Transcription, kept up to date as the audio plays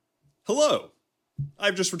Hello!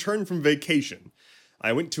 I've just returned from vacation.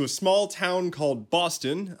 I went to a small town called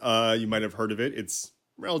Boston. You might have heard of it. It's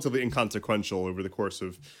relatively inconsequential over the course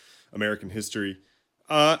of American history.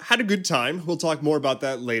 Had a good time. We'll talk more about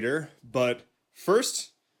that later. But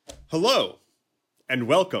first, hello and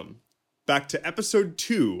welcome back to episode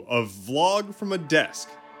 2 of Vlog from a Desk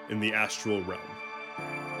in the Astral Realm.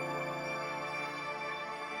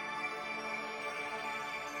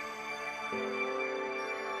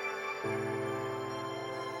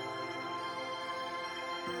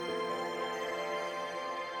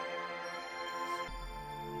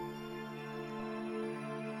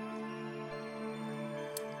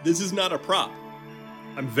 This is not a prop.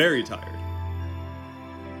 I'm very tired.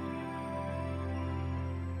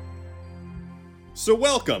 So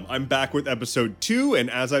welcome, I'm back with episode 2, and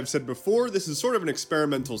as I've said before, this is sort of an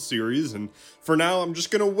experimental series, and for now I'm just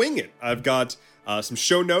gonna wing it. I've got some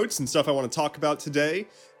show notes and stuff I want to talk about today,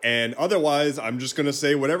 and otherwise I'm just gonna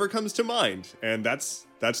say whatever comes to mind, and that's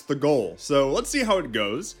the goal. So let's see how it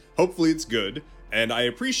goes. Hopefully it's good. And I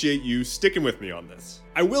appreciate you sticking with me on this.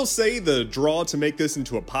 I will say the draw to make this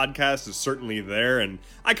into a podcast is certainly there, and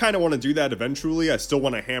I kind of want to do that eventually. I still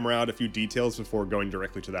want to hammer out a few details before going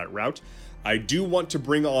directly to that route. I do want to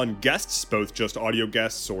bring on guests, both just audio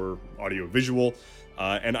guests or audio-visual,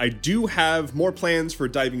 and I do have more plans for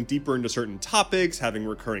diving deeper into certain topics, having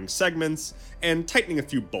recurring segments, and tightening a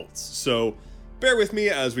few bolts. So bear with me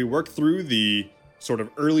as we work through the sort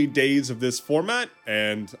of early days of this format,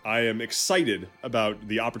 and I am excited about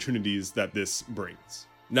the opportunities that this brings.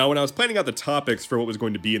 Now, when I was planning out the topics for what was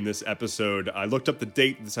going to be in this episode, I looked up the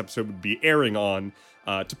date this episode would be airing on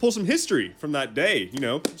to pull some history from that day. You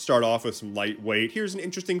know, start off with some lightweight, here's an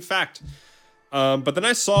interesting fact. But then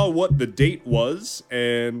I saw what the date was,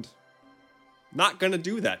 and not gonna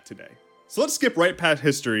do that today. So let's skip right past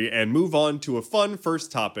history and move on to a fun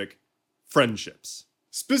first topic, friendships.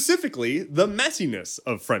 Specifically, the messiness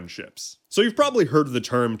of friendships. So you've probably heard of the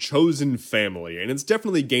term chosen family, and it's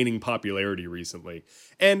definitely gaining popularity recently.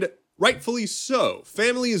 And rightfully so.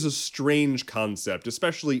 Family is a strange concept,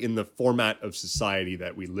 especially in the format of society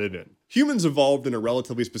that we live in. Humans evolved in a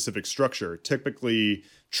relatively specific structure, typically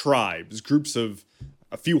tribes, groups of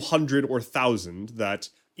a few hundred or thousand that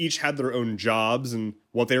each had their own jobs and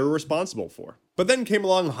what they were responsible for. But then came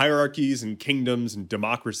along hierarchies and kingdoms and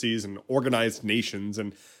democracies and organized nations,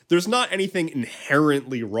 and there's not anything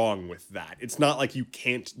inherently wrong with that. It's not like you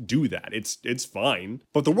can't do that. It's fine.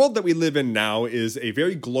 But the world that we live in now is a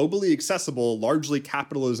very globally accessible, largely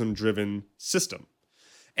capitalism-driven system.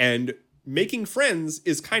 And making friends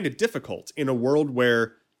is kind of difficult in a world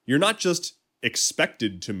where you're not just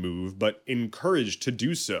expected to move, but encouraged to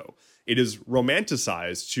do so. It is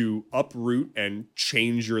romanticized to uproot and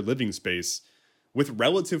change your living space with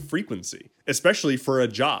relative frequency, especially for a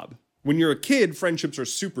job. When you're a kid, friendships are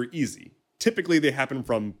super easy. Typically, they happen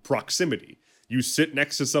from proximity. You sit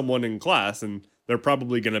next to someone in class, and they're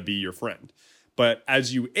probably going to be your friend. But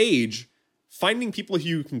as you age, finding people who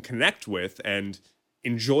you can connect with and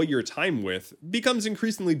enjoy your time with becomes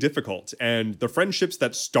increasingly difficult, and the friendships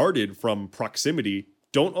that started from proximity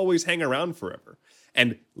don't always hang around forever.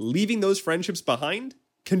 And leaving those friendships behind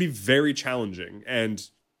can be very challenging and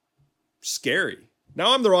scary.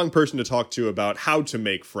 Now, I'm the wrong person to talk to about how to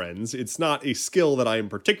make friends. It's not a skill that I am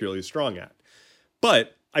particularly strong at.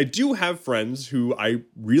 But I do have friends who I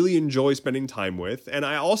really enjoy spending time with, and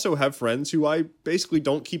I also have friends who I basically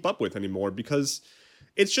don't keep up with anymore because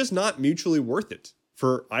it's just not mutually worth it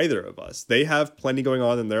for either of us. They have plenty going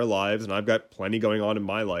on in their lives, and I've got plenty going on in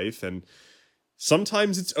my life, and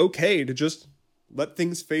sometimes it's okay to just let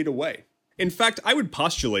things fade away. In fact, I would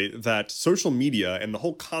postulate that social media and the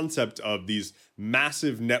whole concept of these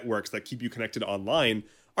massive networks that keep you connected online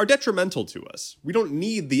are detrimental to us. We don't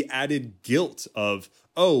need the added guilt of,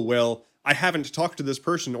 oh, well, I haven't talked to this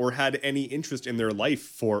person or had any interest in their life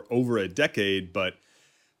for over a decade, but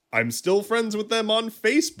I'm still friends with them on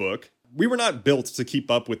Facebook. We were not built to keep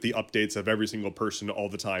up with the updates of every single person all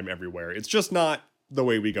the time, everywhere. It's just not the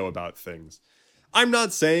way we go about things. I'm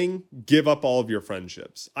not saying give up all of your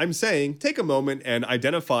friendships. I'm saying take a moment and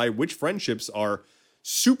identify which friendships are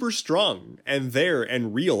super strong and there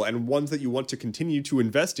and real and ones that you want to continue to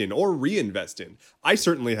invest in or reinvest in. I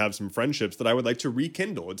certainly have some friendships that I would like to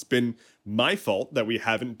rekindle. It's been my fault that we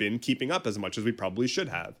haven't been keeping up as much as we probably should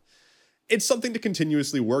have. It's something to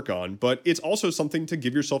continuously work on, but it's also something to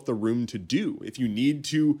give yourself the room to do. If you need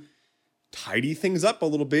to tidy things up a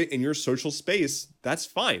little bit in your social space, that's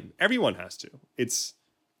fine. Everyone has to. It's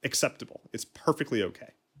acceptable. It's perfectly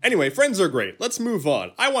okay. Anyway, friends are great. Let's move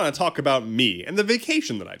on. I want to talk about me and the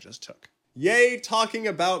vacation that I just took. Yay, talking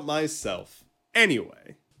about myself.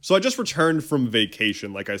 Anyway, So I just returned from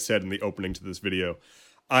vacation, like I said in the opening to this video.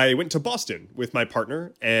 I went to Boston with my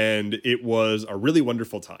partner, and it was a really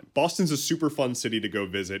wonderful time. Boston's a super fun city to go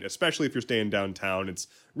visit, especially if you're staying downtown. It's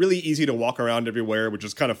really easy to walk around everywhere, which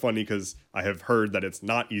is kind of funny because I have heard that it's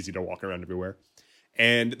not easy to walk around everywhere.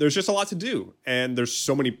 And there's just a lot to do. And there's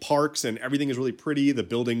so many parks, and everything is really pretty. The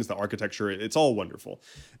buildings, the architecture, it's all wonderful.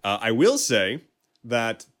 I will say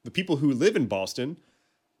that the people who live in Boston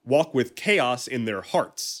walk with chaos in their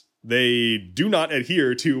hearts. They do not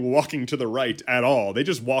adhere to walking to the right at all. They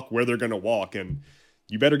just walk where they're going to walk, and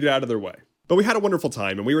you better get out of their way. But we had a wonderful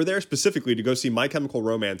time, and we were there specifically to go see My Chemical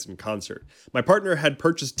Romance in concert. My partner had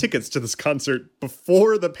purchased tickets to this concert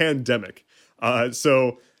before the pandemic,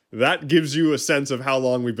 so that gives you a sense of how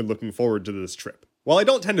long we've been looking forward to this trip. While I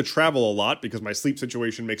don't tend to travel a lot because my sleep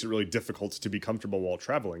situation makes it really difficult to be comfortable while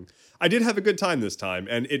traveling, I did have a good time this time,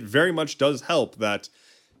 and it very much does help that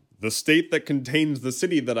the state that contains the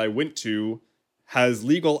city that I went to has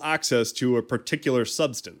legal access to a particular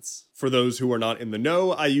substance. For those who are not in the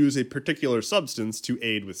know, I use a particular substance to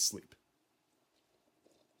aid with sleep.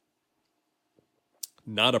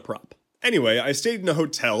 Not a prop. Anyway, I stayed in a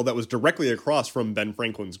hotel that was directly across from Ben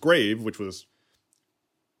Franklin's grave, which was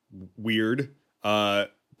weird,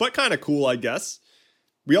 but kind of cool, I guess.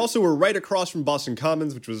 We also were right across from Boston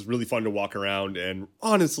Commons, which was really fun to walk around and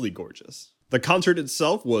honestly gorgeous. The concert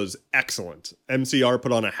itself was excellent. MCR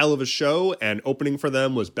put on a hell of a show, and opening for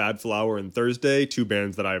them was Bad Flower and Thursday, two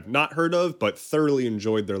bands that I have not heard of, but thoroughly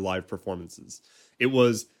enjoyed their live performances. It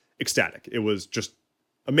was ecstatic. It was just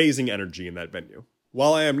amazing energy in that venue.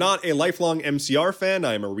 While I am not a lifelong MCR fan,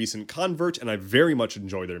 I am a recent convert, and I very much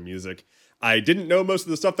enjoy their music. I didn't know most of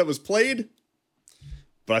the stuff that was played,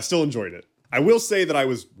 but I still enjoyed it. I will say that I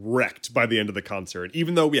was wrecked by the end of the concert,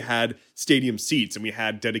 even though we had stadium seats and we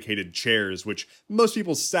had dedicated chairs, which most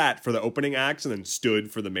people sat for the opening acts and then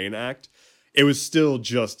stood for the main act. It was still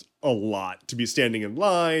just a lot to be standing in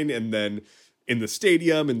line and then in the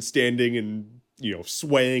stadium and standing and,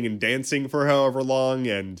 swaying and dancing for however long.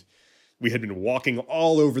 And we had been walking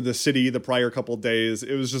all over the city the prior couple days.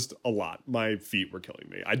 It was just a lot. My feet were killing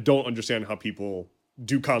me. I don't understand how people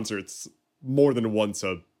do concerts more than once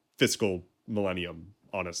a fiscal millennium,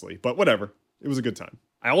 honestly, but whatever. It was a good time.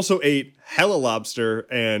 I also ate hella lobster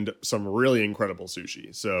and some really incredible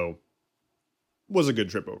sushi, so was a good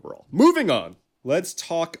trip overall. Moving on, let's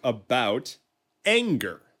talk about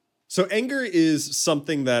anger. So anger is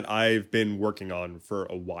something that I've been working on for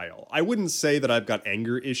a while. I wouldn't say that I've got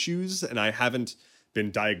anger issues, and I haven't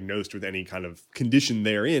been diagnosed with any kind of condition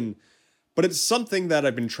therein, but it's something that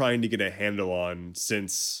I've been trying to get a handle on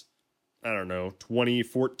since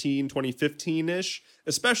 2014, 2015-ish,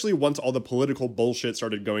 especially once all the political bullshit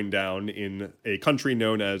started going down in a country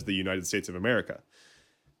known as the United States of America.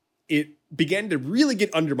 It began to really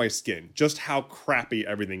get under my skin, just how crappy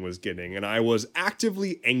everything was getting, and I was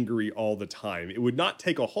actively angry all the time. It would not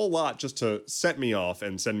take a whole lot just to set me off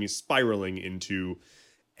and send me spiraling into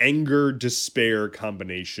anger, despair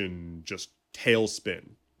combination, just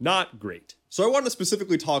tailspin. Not great. So I want to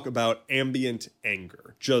specifically talk about ambient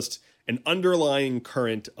anger, just an underlying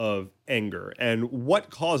current of anger and what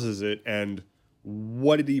causes it and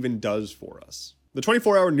what it even does for us. The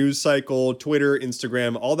 24-hour news cycle, Twitter,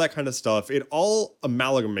 Instagram, all that kind of stuff, it all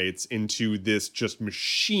amalgamates into this just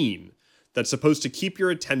machine that's supposed to keep your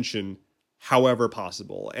attention however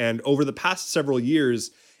possible. And over the past several years,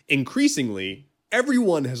 increasingly,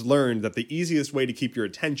 everyone has learned that the easiest way to keep your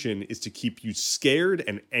attention is to keep you scared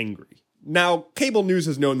and angry. Now, cable news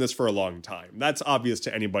has known this for a long time. That's obvious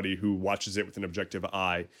to anybody who watches it with an objective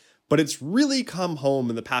eye. But it's really come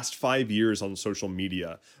home in the past 5 years on social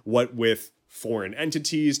media, what with foreign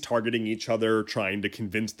entities targeting each other, trying to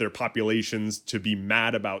convince their populations to be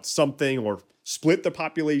mad about something or split the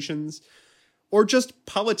populations, or just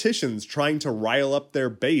politicians trying to rile up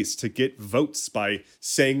their base to get votes by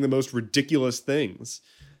saying the most ridiculous things.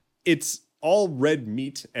 It's all red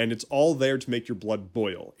meat, and it's all there to make your blood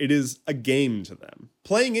boil. It is a game to them.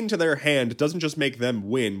 Playing into their hand doesn't just make them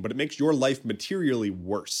win, but it makes your life materially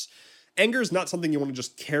worse. Anger is not something you want to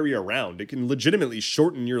just carry around. It can legitimately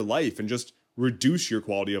shorten your life and just reduce your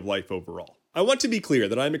quality of life overall. I want to be clear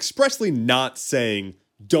that I'm expressly not saying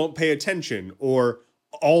don't pay attention or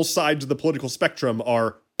all sides of the political spectrum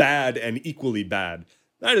are bad and equally bad.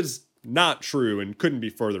 That is not true and couldn't be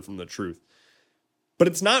further from the truth. But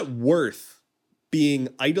it's not worth being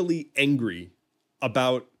idly angry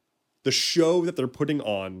about the show that they're putting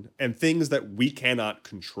on and things that we cannot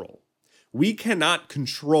control. We cannot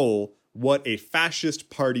control what a fascist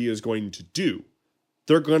party is going to do.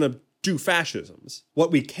 They're going to do fascisms.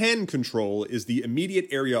 What we can control is the immediate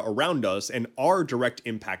area around us and our direct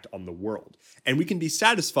impact on the world. And we can be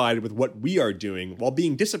satisfied with what we are doing while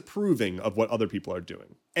being disapproving of what other people are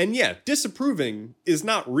doing. And yeah, disapproving is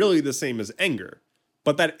not really the same as anger.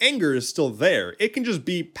 But that anger is still there. It can just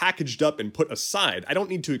be packaged up and put aside. I don't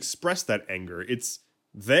need to express that anger. It's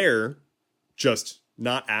there, just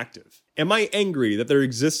not active. Am I angry that there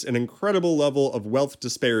exists an incredible level of wealth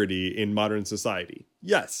disparity in modern society?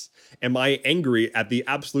 Yes. Am I angry at the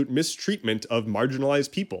absolute mistreatment of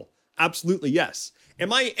marginalized people? Absolutely yes.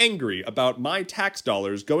 Am I angry about my tax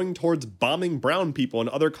dollars going towards bombing brown people in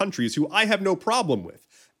other countries who I have no problem with?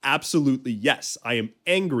 Absolutely yes. I am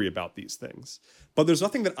angry about these things. But there's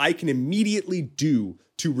nothing that I can immediately do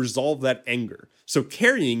to resolve that anger. So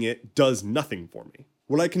carrying it does nothing for me.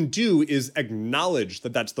 What I can do is acknowledge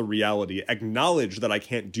that that's the reality, acknowledge that I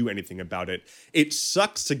can't do anything about it. It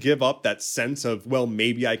sucks to give up that sense of, well,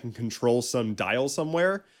 maybe I can control some dial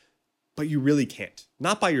somewhere, but you really can't.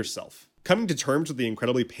 Not by yourself. Coming to terms with the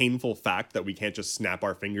incredibly painful fact that we can't just snap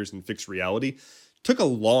our fingers and fix reality took a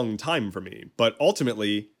long time for me, but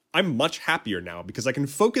ultimately, I'm much happier now because I can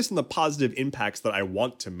focus on the positive impacts that I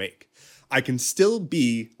want to make. I can still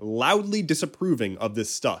be loudly disapproving of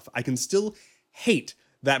this stuff. I can still hate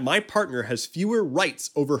that my partner has fewer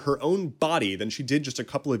rights over her own body than she did just a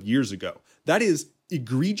couple of years ago. That is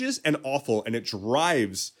egregious and awful, and it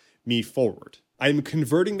drives me forward. I am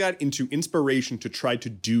converting that into inspiration to try to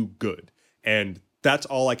do good, and that's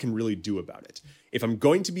all I can really do about it. If I'm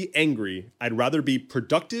going to be angry, I'd rather be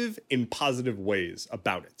productive in positive ways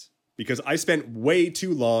about it. Because I spent way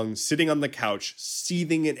too long sitting on the couch,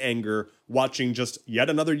 seething in anger, watching just yet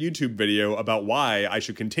another YouTube video about why I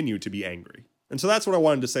should continue to be angry. And so that's what I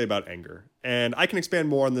wanted to say about anger. And I can expand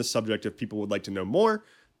more on this subject if people would like to know more,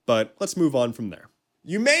 but let's move on from there.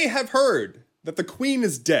 You may have heard that the Queen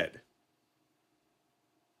is dead.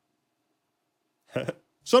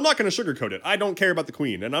 So I'm not going to sugarcoat it. I don't care about the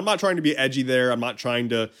Queen, and I'm not trying to be edgy there. I'm not trying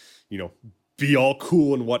to, be all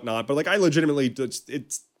cool and whatnot, but I legitimately,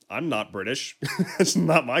 I'm not British. It's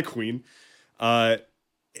not my Queen. I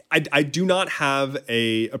do not have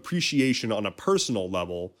a appreciation on a personal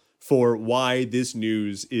level for why this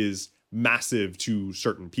news is massive to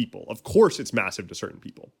certain people. Of course it's massive to certain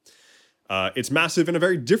people. It's massive in a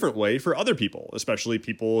very different way for other people, especially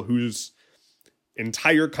people whose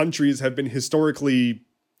entire countries have been historically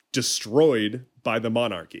destroyed by the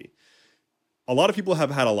monarchy. A lot of people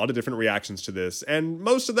have had a lot of different reactions to this, and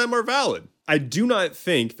most of them are valid. I do not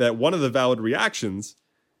think that one of the valid reactions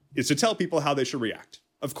is to tell people how they should react.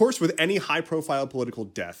 Of course, with any high-profile political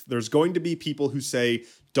death, there's going to be people who say,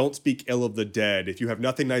 don't speak ill of the dead. If you have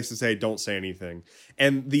nothing nice to say, don't say anything.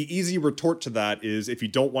 And the easy retort to that is, if you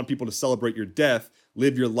don't want people to celebrate your death,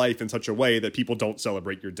 live your life in such a way that people don't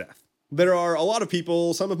celebrate your death. There are a lot of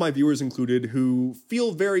people, some of my viewers included, who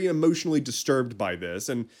feel very emotionally disturbed by this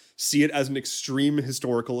and see it as an extreme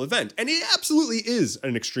historical event. And it absolutely is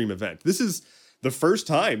an extreme event. This is the first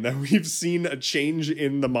time that we've seen a change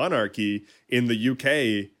in the monarchy in the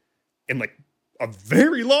UK in a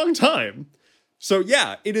very long time. So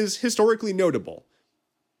yeah, it is historically notable.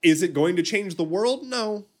 Is it going to change the world?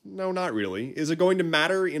 No, not really. Is it going to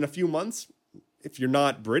matter in a few months? If you're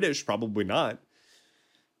not British, probably not.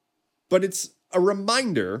 But it's a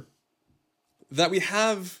reminder that we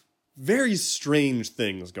have very strange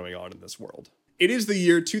things going on in this world. It is the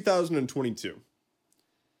year 2022.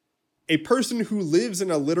 A person who lives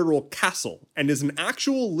in a literal castle and is an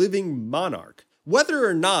actual living monarch, whether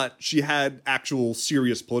or not she had actual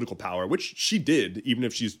serious political power, which she did, even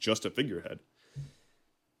if she's just a figurehead.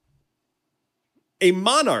 A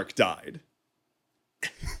monarch died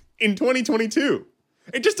in 2022.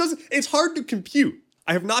 It just doesn't, it's hard to compute.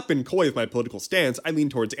 I have not been coy with my political stance. I lean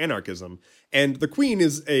towards anarchism. And the Queen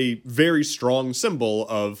is a very strong symbol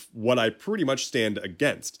of what I pretty much stand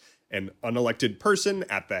against. An unelected person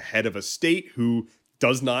at the head of a state who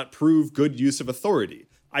does not prove good use of authority.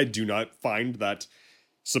 I do not find that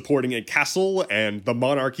supporting a castle and the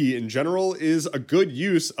monarchy in general is a good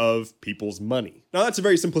use of people's money. Now, that's a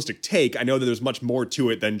very simplistic take. I know that there's much more to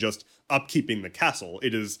it than just upkeeping the castle.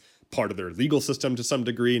 It is part of their legal system to some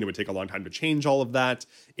degree, and it would take a long time to change all of that.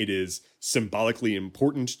 It is symbolically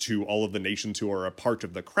important to all of the nations who are a part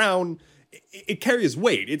of the crown. It carries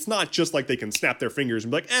weight. It's not just like they can snap their fingers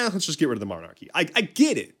and be like, let's just get rid of the monarchy. I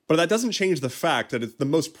get it, but that doesn't change the fact that it's the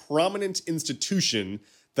most prominent institution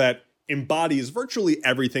that embodies virtually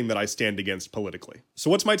everything that I stand against politically. So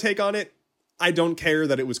what's my take on it? I don't care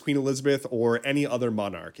that it was Queen Elizabeth or any other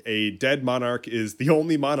monarch. A dead monarch is the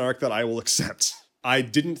only monarch that I will accept. I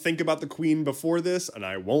didn't think about the Queen before this, and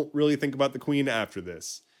I won't really think about the Queen after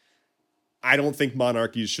this. I don't think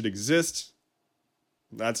monarchies should exist.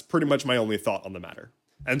 That's pretty much my only thought on the matter.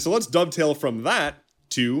 And so let's dovetail from that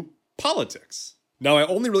to politics. Now, I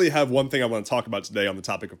only really have one thing I want to talk about today on the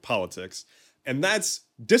topic of politics, and that's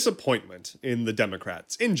disappointment in the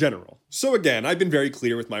Democrats in general. So again, I've been very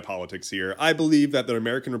clear with my politics here. I believe that the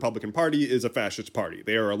American Republican Party is a fascist party.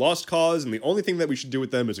 They are a lost cause, and the only thing that we should do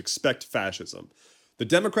with them is expect fascism. The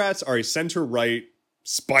Democrats are a center-right,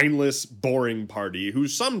 spineless, boring party who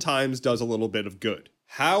sometimes does a little bit of good.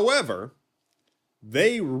 However,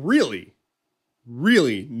 they really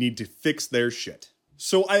need to fix their shit.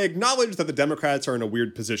 So I acknowledge that the Democrats are in a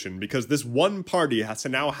weird position because this one party has to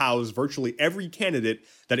now house virtually every candidate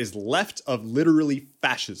that is left of literally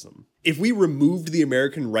fascism. If we removed the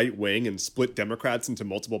American right wing and split Democrats into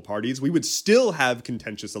multiple parties, we would still have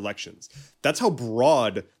contentious elections. That's how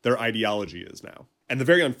broad their ideology is now. And the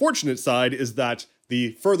very unfortunate side is that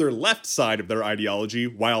the further left side of their ideology,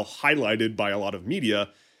 while highlighted by a lot of media,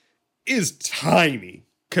 is tiny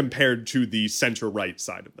compared to the center-right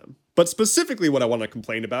side of them. But specifically what I want to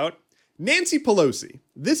complain about, Nancy Pelosi,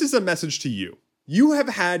 this is a message to you. You have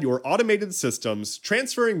had your automated systems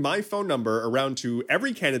transferring my phone number around to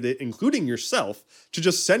every candidate, including yourself, to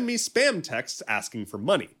just send me spam texts asking for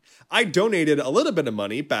money. I donated a little bit of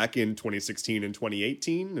money back in 2016 and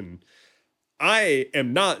 2018, and I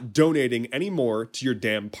am not donating any more to your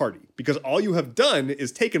damn party, because all you have done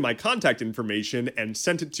is taken my contact information and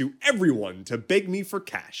sent it to everyone to beg me for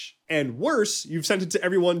cash. And worse, you've sent it to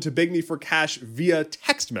everyone to beg me for cash via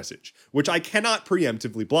text message, which I cannot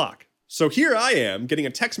preemptively block. So here I am getting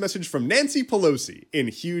a text message from Nancy Pelosi, in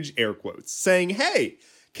huge air quotes, saying, "Hey,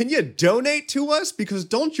 can you donate to us because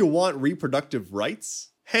don't you want reproductive rights?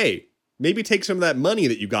 Hey, maybe take some of that money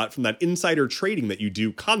that you got from that insider trading that you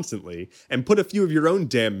do constantly and put a few of your own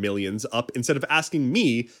damn millions up instead of asking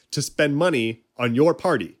me to spend money on your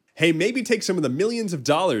party. Hey, maybe take some of the millions of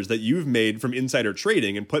dollars that you've made from insider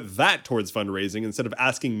trading and put that towards fundraising instead of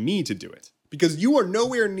asking me to do it. Because you are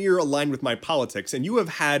nowhere near aligned with my politics and you have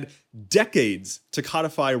had decades to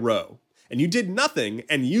codify Roe. And you did nothing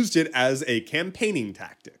and used it as a campaigning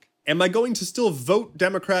tactic. Am I going to still vote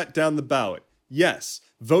Democrat down the ballot? Yes.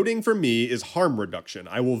 Voting for me is harm reduction.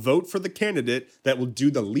 I will vote for the candidate that will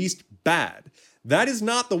do the least bad. That is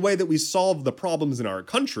not the way that we solve the problems in our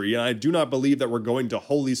country, and I do not believe that we're going to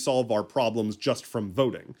wholly solve our problems just from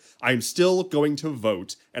voting. I am still going to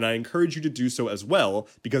vote, and I encourage you to do so as well,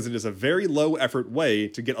 because it is a very low-effort way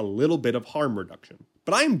to get a little bit of harm reduction.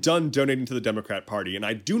 But I am done donating to the Democrat Party, and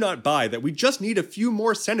I do not buy that we just need a few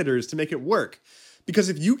more senators to make it work. Because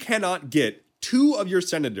if you cannot get 2 of your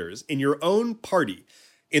senators in your own party,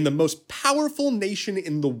 in the most powerful nation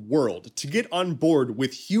in the world, to get on board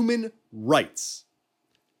with human rights,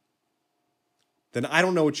 then I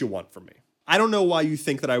don't know what you want from me. I don't know why you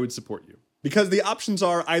think that I would support you. Because the options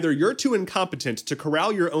are either you're too incompetent to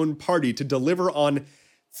corral your own party to deliver on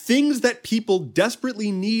things that people desperately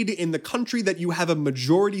need in the country that you have a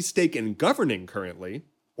majority stake in governing currently,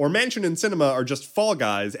 or Manchin and Sinema are just fall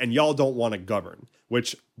guys and y'all don't want to govern,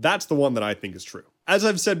 which that's the one that I think is true. As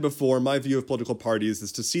I've said before, my view of political parties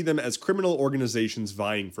is to see them as criminal organizations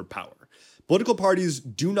vying for power. Political parties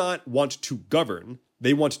do not want to govern,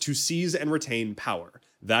 they want to seize and retain power.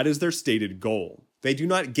 That is their stated goal. They do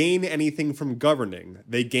not gain anything from governing,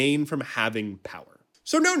 they gain from having power.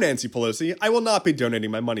 So no, Nancy Pelosi, I will not be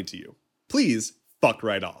donating my money to you. Please, fuck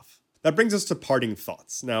right off. That brings us to parting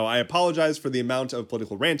thoughts. Now, I apologize for the amount of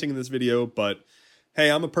political ranting in this video, but hey,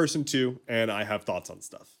 I'm a person too, and I have thoughts on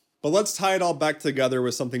stuff. But let's tie it all back together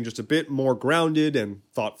with something just a bit more grounded and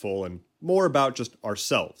thoughtful and more about just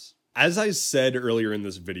ourselves. As I said earlier in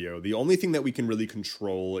this video, the only thing that we can really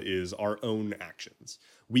control is our own actions.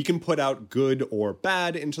 We can put out good or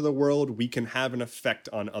bad into the world, we can have an effect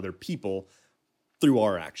on other people through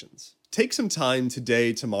our actions. Take some time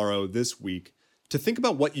today, tomorrow, this week, to think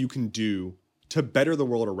about what you can do to better the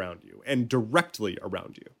world around you and directly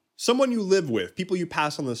around you. Someone you live with, people you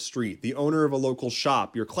pass on the street, the owner of a local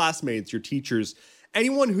shop, your classmates, your teachers,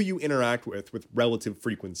 anyone who you interact with relative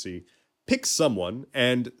frequency, pick someone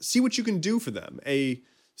and see what you can do for them. A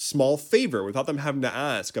small favor without them having to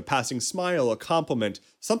ask, a passing smile, a compliment,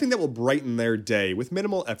 something that will brighten their day with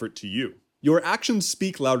minimal effort to you. Your actions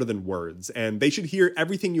speak louder than words, and they should hear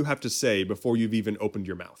everything you have to say before you've even opened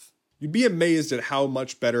your mouth. You'd be amazed at how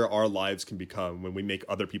much better our lives can become when we make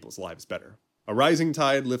other people's lives better. A rising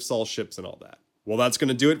tide lifts all ships and all that. Well, that's going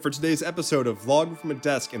to do it for today's episode of Vlog from a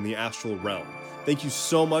Desk in the Astral Realm. Thank you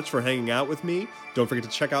so much for hanging out with me. Don't forget to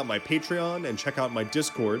check out my Patreon and check out my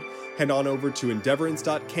Discord. Head on over to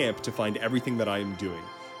endeavorance.camp to find everything that I am doing.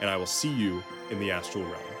 And I will see you in the Astral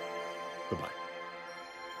Realm. Bye-bye.